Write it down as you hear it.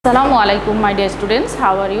Assalamu alaikum my dear students,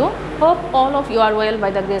 how are you? Hope all of you are well by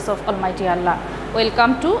the grace of Almighty Allah.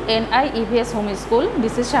 Welcome to NIEVS Home School.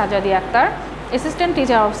 This is Shahjadi Akter, Assistant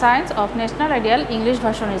Teacher of Science of National Ideal English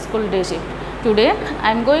Version School Day Shift. Today I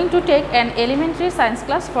am going to take an elementary science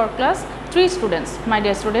class for class 3 students. My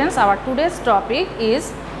dear students, our today's topic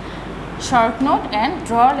is short note and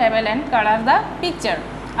draw, label and color the picture.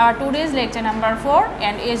 Our today's lecture number 4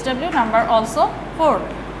 and HW number also 4.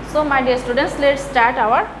 So my dear students, let's start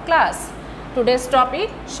our class. Today's topic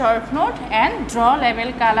short note and draw,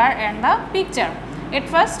 label, color and the picture. At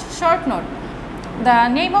first, short note. The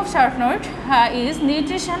name of short note is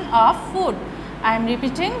nutrition of food. I am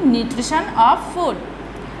repeating, nutrition of food.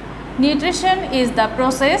 Nutrition is the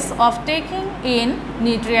process of taking in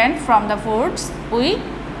nutrient from the foods we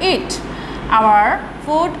eat. Our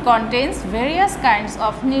food contains various kinds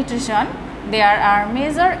of nutrition. There are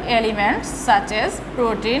major elements such as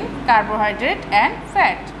protein, carbohydrate and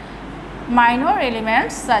fat. Minor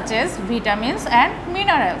elements such as vitamins and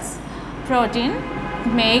minerals. Protein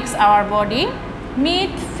makes our body. Meat,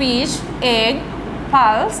 fish, egg,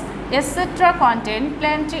 pulse, etc. contain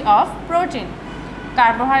plenty of protein.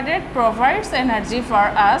 Carbohydrate provides energy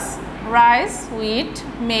for us. Rice, wheat,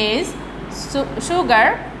 maize,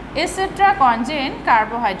 sugar, etc. contain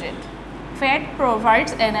carbohydrate. Fat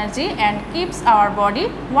provides energy and keeps our body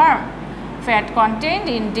warm. Fat contained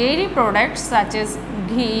in dairy products such as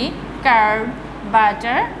ghee, curd,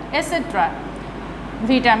 butter, etc.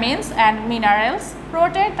 Vitamins and minerals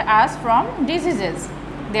protect us from diseases.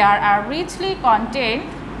 They are richly contained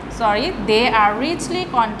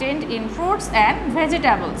in fruits and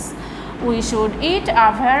vegetables. We should eat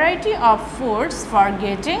a variety of foods for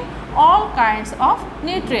getting all kinds of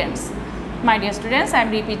nutrients. My dear students, I am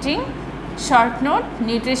repeating. Short note,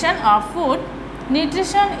 nutrition of food.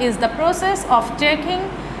 Nutrition is the process of taking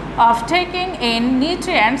in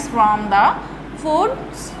nutrients from the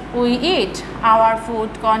foods we eat. Our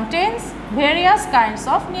food contains various kinds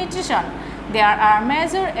of nutrition. There are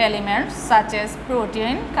major elements such as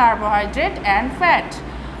protein, carbohydrate and fat.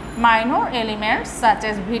 Minor elements such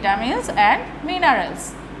as vitamins and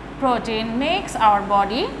minerals. Protein makes our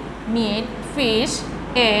body. Meat, fish,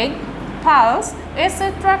 egg, pulse,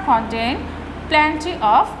 etc. contain plenty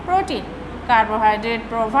of protein. Carbohydrate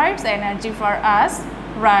provides energy for us.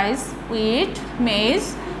 Rice, wheat,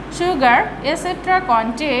 maize, sugar, etc.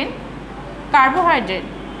 contain carbohydrate.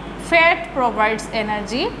 Fat provides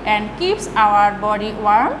energy and keeps our body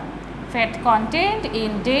warm. Fat contained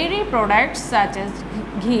in dairy products such as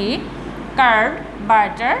ghee, curd,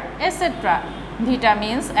 butter, etc.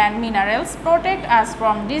 Vitamins and minerals protect us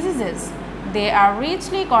from diseases. They are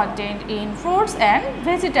richly contained in fruits and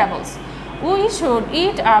vegetables. We should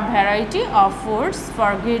eat a variety of foods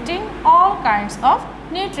for getting all kinds of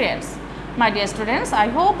nutrients. My dear students, I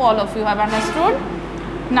hope all of you have understood.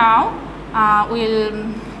 Now, we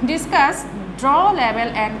will discuss draw,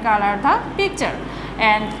 label and color the picture.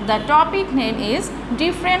 And the topic name is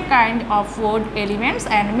different kind of food elements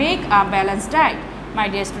and make a balanced diet. My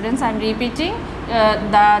dear students, I am repeating.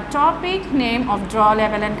 The topic name of draw,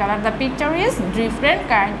 label and color the picture is different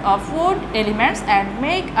kind of food elements and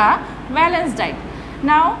make a balanced diet.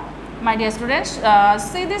 Now my dear students,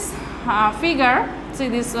 see this figure, see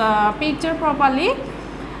this picture properly.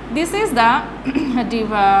 This is the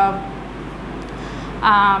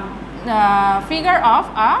figure of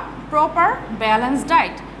a proper balanced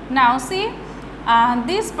diet. Now see,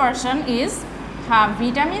 this person is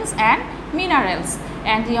vitamins and minerals,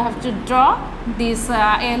 and you have to draw these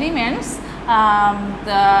elements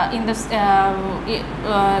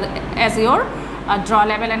as your draw,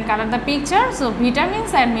 label and color the picture. So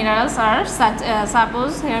vitamins and minerals are such,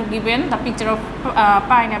 suppose here given the picture of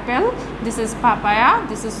pineapple. This is papaya,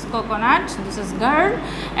 this is coconut, this is gourd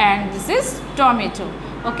and this is tomato.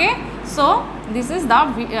 Okay, so this is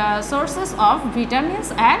the sources of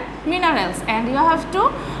vitamins and minerals, and you have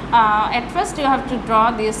to at first you have to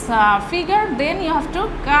draw this figure, then you have to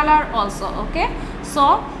color also. Okay,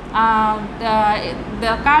 so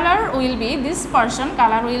the color will be, this person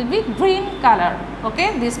color will be green color.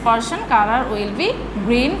 Okay, this person color will be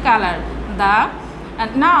green color.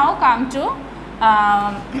 And now come to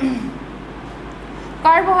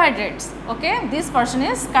carbohydrates. Okay, this person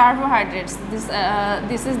is carbohydrates.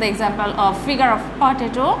 This is the example of figure of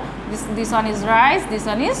potato. This one is rice, this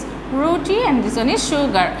one is roti and this one is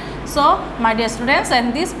sugar. So my dear students,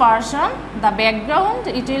 and this person, the background,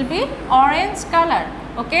 it will be orange color.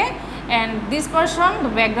 Okay, and this person, the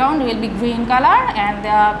background will be green color,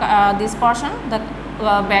 and this person, the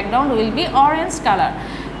background will be orange color.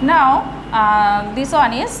 Now this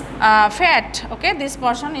one is fat. Okay, this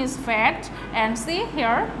portion is fat, and see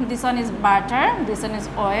here, this one is butter, this one is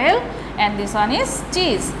oil, and this one is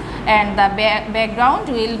cheese, and the background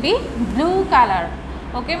will be blue color.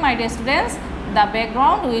 Okay, my dear students, the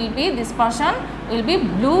background will be, this portion will be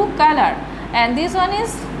blue color, and this one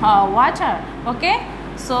is water. Okay,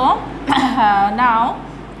 so now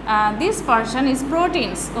this portion is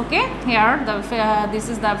proteins. Okay, here this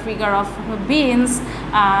is the figure of beans,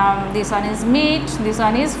 this one is meat, this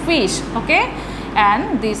one is fish. Okay,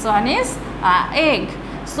 and this one is egg.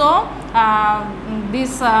 So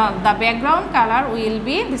the background color will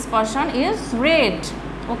be, this portion is red.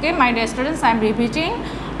 Okay, my dear students, I am repeating,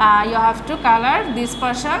 you have to color this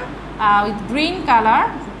portion with green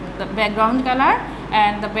color, the background color,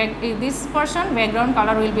 and this portion background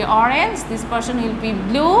color will be orange, this portion will be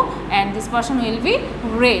blue, and this portion will be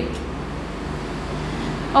red.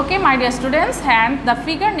 Okay, my dear students, and the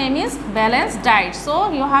figure name is balanced diet. So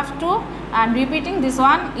you have to, and repeating this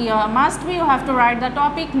one, you have to write the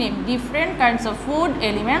topic name, different kinds of food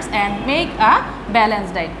elements, and make a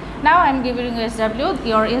balanced diet. Now I am giving you SW.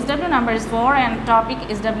 Your SW number is 4, and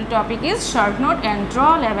SW topic is short note and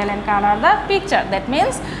draw, label, and color the picture. That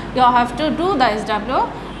means you have to do the SW,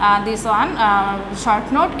 this one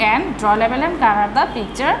short note and draw, label, and color the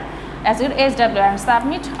picture as your SW, and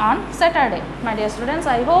submit on Saturday. My dear students,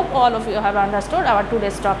 I hope all of you have understood our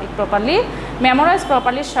today's topic properly, memorize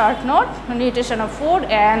properly short note, nutrition of food,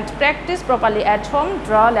 and practice properly at home,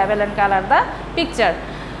 draw, label, and color the picture.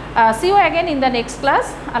 See you again in the next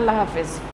class. Allah Hafiz.